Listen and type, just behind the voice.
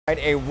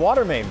A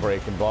water main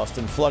break in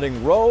Boston,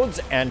 flooding roads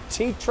and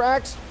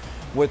T-tracks,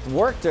 with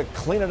work to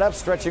clean it up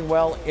stretching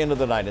well into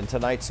the night. And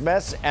tonight's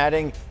mess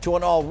adding to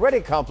an already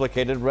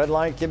complicated red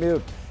line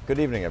commute. Good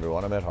evening,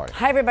 everyone. I'm Ed Hardy.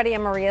 Hi, everybody.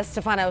 I'm Maria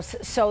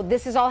Stefanos. So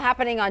this is all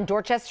happening on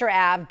Dorchester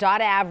Ave,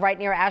 right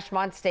near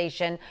Ashmont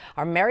Station.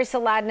 Our Mary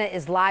Saladna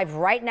is live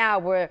right now,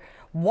 where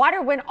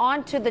water went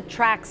onto the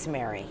tracks,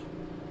 Mary.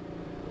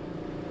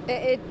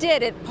 It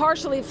did. It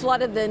partially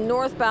flooded the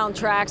northbound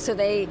tracks, so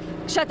they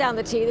shut down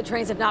the T. The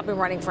trains have not been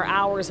running for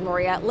hours,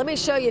 Maria. Let me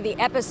show you the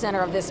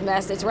epicenter of this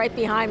mess. It's right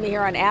behind me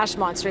here on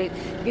Ashmont Street.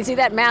 You can see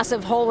that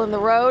massive hole in the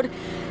road.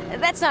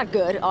 That's not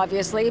good,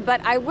 obviously,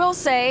 but I will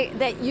say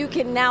that you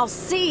can now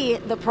see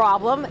the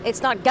problem.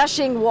 It's not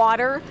gushing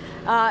water,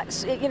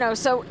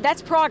 so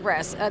that's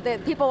progress.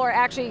 That people are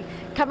actually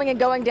coming and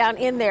going down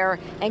in there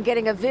and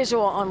getting a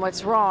visual on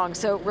what's wrong.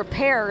 So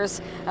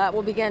repairs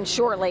will begin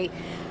shortly.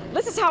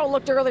 This is how it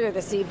looked earlier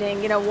this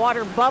evening.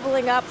 Water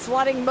bubbling up,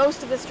 flooding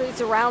most of the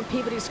streets around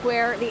Peabody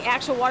Square. The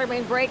actual water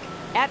main break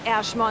at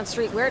Ashmont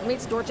Street, where it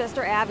meets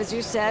Dorchester Ave, as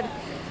you said.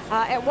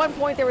 At one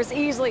point, there was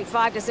easily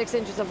 5 to 6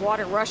 inches of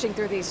water rushing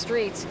through these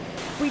streets.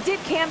 We did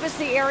canvass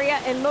the area,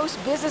 and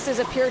most businesses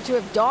appeared to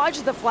have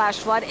dodged the flash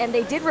flood, and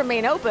they did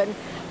remain open.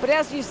 But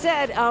as you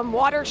said,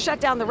 water shut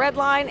down the red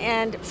line,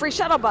 and free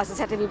shuttle buses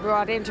had to be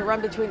brought in to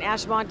run between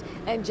Ashmont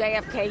and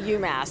JFK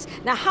UMass.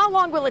 Now, how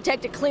long will it take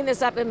to clean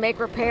this up and make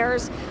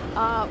repairs?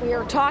 We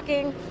are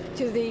talking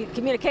to the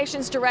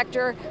communications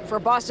director for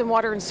Boston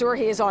Water and Sewer.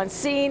 He is on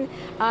scene.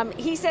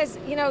 He says,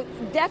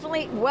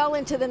 definitely well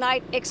into the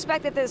night.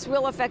 Expect that this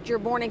will affect your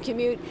morning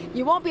commute.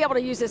 You won't be able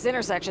to use this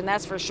intersection,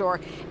 that's for sure.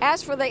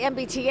 As for the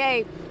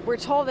MBTA, we're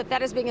told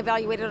that is being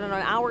evaluated on an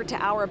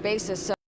hour-to-hour basis. So